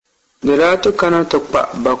Bɛ daa ti kana ti kpa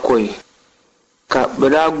bakɔi ka bɛ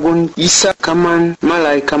daa gun Isa kaman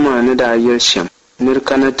malaika maa ni daa yɛli shɛm ni di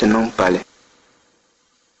kana ti niŋ pali.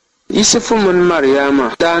 Yusufu mini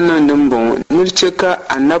Mariyama daa niŋdi m-bɔŋɔ ni di chɛ ka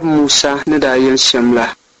Annabi Musa ni daa yɛli shɛm la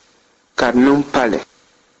ka di niŋ pali.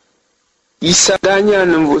 Isa daa nyɛla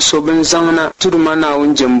ninvuɣu so bɛn zaŋ na Turuma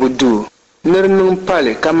Naawuni jɛmbu duu ni di niŋ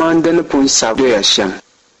pali kaman di ni pun sabi doya shɛm.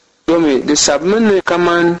 Domi di sabimi ni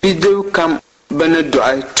kaman bidib kam bɛ ni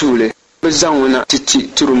dɔɣi tuuli bɛ zaŋ na ti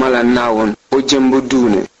Turuma la Naawuni o jɛmbu duu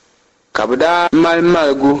ni ka bɛ daa mali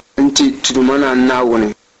maligu n-ti Turuma la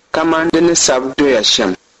Naawuni kaman di ni sabi doya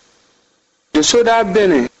shɛm. Do so daa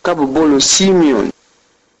beni ka bɛ boli o Simeon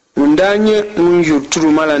ŋun daa nyɛ ŋun yuri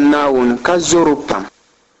Turuma la Naawuni ka zoro pam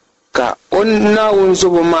ka o Naawuni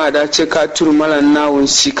zobo maa daa chɛ ka Turuma la Naawuni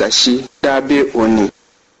si ka shi daa be o ni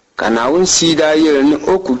ka Naawuni sii daa yɛli ni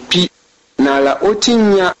o ku kpi naala o ti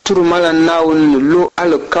nya Turuma la Naawuni ni lo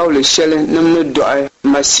alikauli shɛli nim ni dɔɣi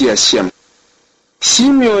Masiya shɛm.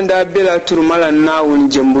 Simeon daa bela Turuma la Naawuni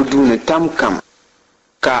jɛmbu duu ni tam kam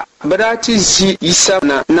ka bɛ daa ti zi Isa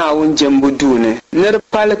na Naawuni jɛmbu duu ni di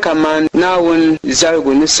pali kaman Naawuni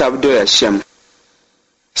zaligu ni sabi doya shɛm.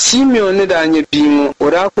 Simeon ni daa nyɛ bii ŋɔ o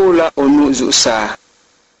daa koola o nu zuɣusaa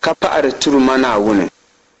ka paɣiri Turuma Naawuni.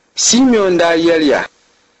 Simeon daa yɛliya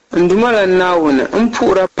nduma la Naawuni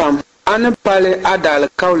n-puhira pam a ni pali a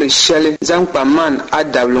daalikauli shɛli zaŋ kpa man a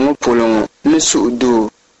dabili ŋɔ polo ŋɔ ni suhudoo.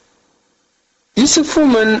 Yusufu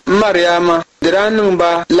mini Mariyama di daa niŋ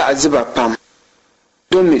ba laɣiziba pam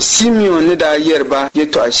domi Simeon ni daa yɛri ba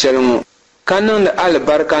yɛltɔɣa shɛli ŋɔ ka niŋdi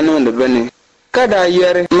alibarika niŋdi bɛ ni ka daa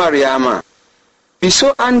yɛri Mariyama.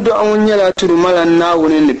 Biso an dɔɣi ŋɔ nyɛla Turuma la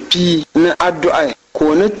Naawuni ni pii ni a dɔɣi ka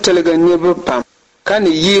o ni tiligi niriba pam ka ni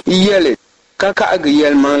yi yɛli ka kaɣigi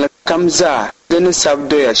yɛlimaŋli kam zaa di ni sabi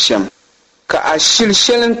doya shɛm ka a shili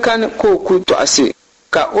shɛli n-kani ka o ku tɔɣisi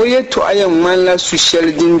ka o yɛltɔɣa yɛn ŋmanila su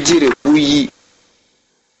shɛli din diri buyi.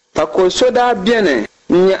 Pakol so daa beni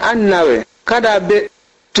n-nyɛ Annabi ka daa be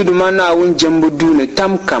Turuma Naawuni jɛmbu duu ni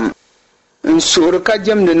tam kam n-suhiri ka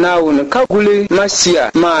jɛmdi Naawuni ka guli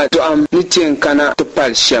Masiya maa dɔɣim ni teen kana ti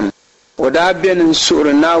pali shɛm. O daa beni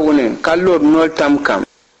n-suhiri Naawuni ka lɔri noli tam kam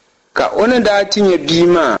ka o ni daa ti nyɛ bii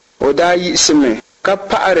maa o daa yiɣisimi ka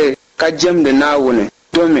paɣiri ka jɛmdi Naawuni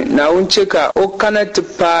domi Naawuni chɛ ka o kana ti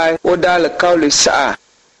paai o daalikauli saha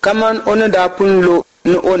kaman o ni daa pun lo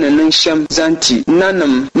ni o ni niŋ shɛm zaŋ ti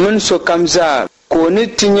nanim mini sokam zaa ka o ni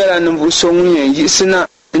ti nyɛla ninvuɣu so ŋun yɛn yiɣisi na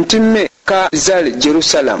n-ti me ka zali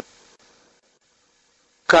Jerusalem.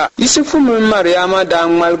 Ka Yusufu mini Mariyama daa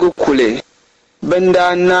ŋmaligi kuli bɛn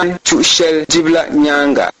daa naai chuɣu shɛli dibila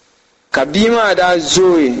nyaaŋa ka bia maa daa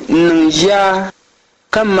zooi n-niŋ yaa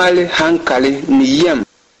ka mali hankali ni yɛm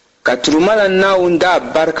ka Turuma la Naawuni daa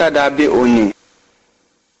barika daa be o ni.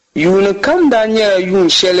 Yuuni kam daa nyɛla yuun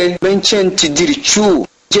shɛli bɛn chani ti diri chuu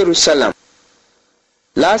Jerusalem.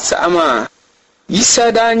 Laasaɣa maa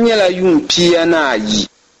Isa daa nyɛla yuun pia ni ayi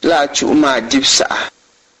laa chuɣu maa dibu saha.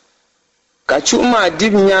 Ka chuɣu maa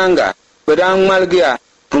dibu nyaaŋa bɛ daa ŋmaligiya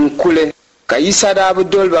n-kuli ka Isa daa bi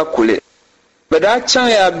doli ba kuli. Bɛ daa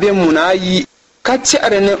chaŋya be muna ayi ka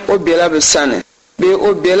tɛɣiri ni o bela bɛ sani bee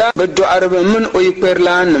o bela bɛ dɔɣiriba mini o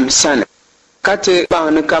yikpɛrilaanim sani ka ti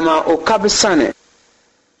kpaŋni kama o kabi sani.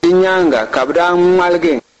 Di nyaaŋa ka bɛ daa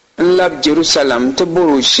ŋmaligi n-labi Jerusalem ti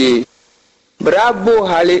bɔri o shee. Bɛ daa bo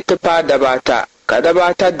hali ti paai dabaata ka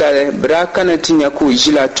dabaata dali bɛ daa kana ti nya ka o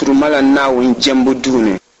ʒila Turuma la Naawuni jɛmbu duu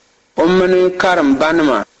ni. O mini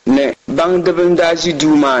karimbanima ni baŋdiba daa ʒi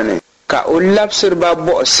duu maa ni ka o labisiri ba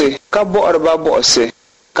buɣisi ka bɔɣiri ba buɣisi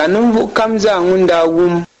ka ninvuɣu kam zaa ŋun daa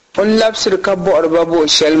wum o labisiri ka bɔɣiri ba buɣi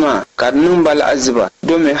shɛli maa ka di niŋ ba laɣiziba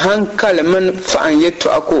domi hankali mini fahim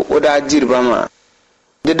yɛltɔɣa ko o daa diri ba maa.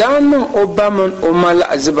 Di daa niŋ o ba mini o ma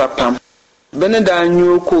laɣiziba pam bɛ ni daa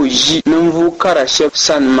nyoo ka o ʒi ninvuɣu kara shɛba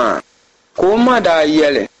sani maa ka o ma daa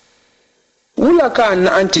yɛli wula ka a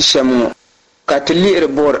naɣim ti shɛm ŋɔ ka ti lihiri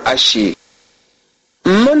bɔri ashee.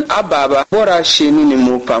 M-mini a baaba bɔri ashee ni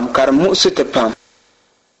nimo pam ka di muɣisi ti pam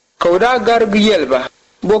ka o daa garigi yɛli ba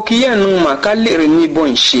bo ki yɛn niŋ ma ka lihiri ni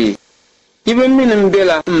bɔn shee yi bɛ mini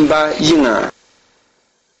m-bela m-ba yiŋa.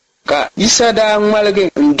 Ka Isa daa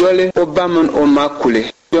ŋmaligi n-doli o ba mini o ma kuli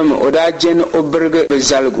domi o daa jɛni o birigi bɛ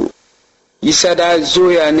zaligu. Isa daa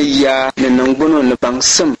zooya ni yaa ni niŋgbuna ni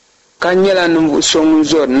baŋsim ka nyɛla ninvuɣu so ŋun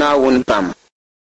zɔri Naawuni pam.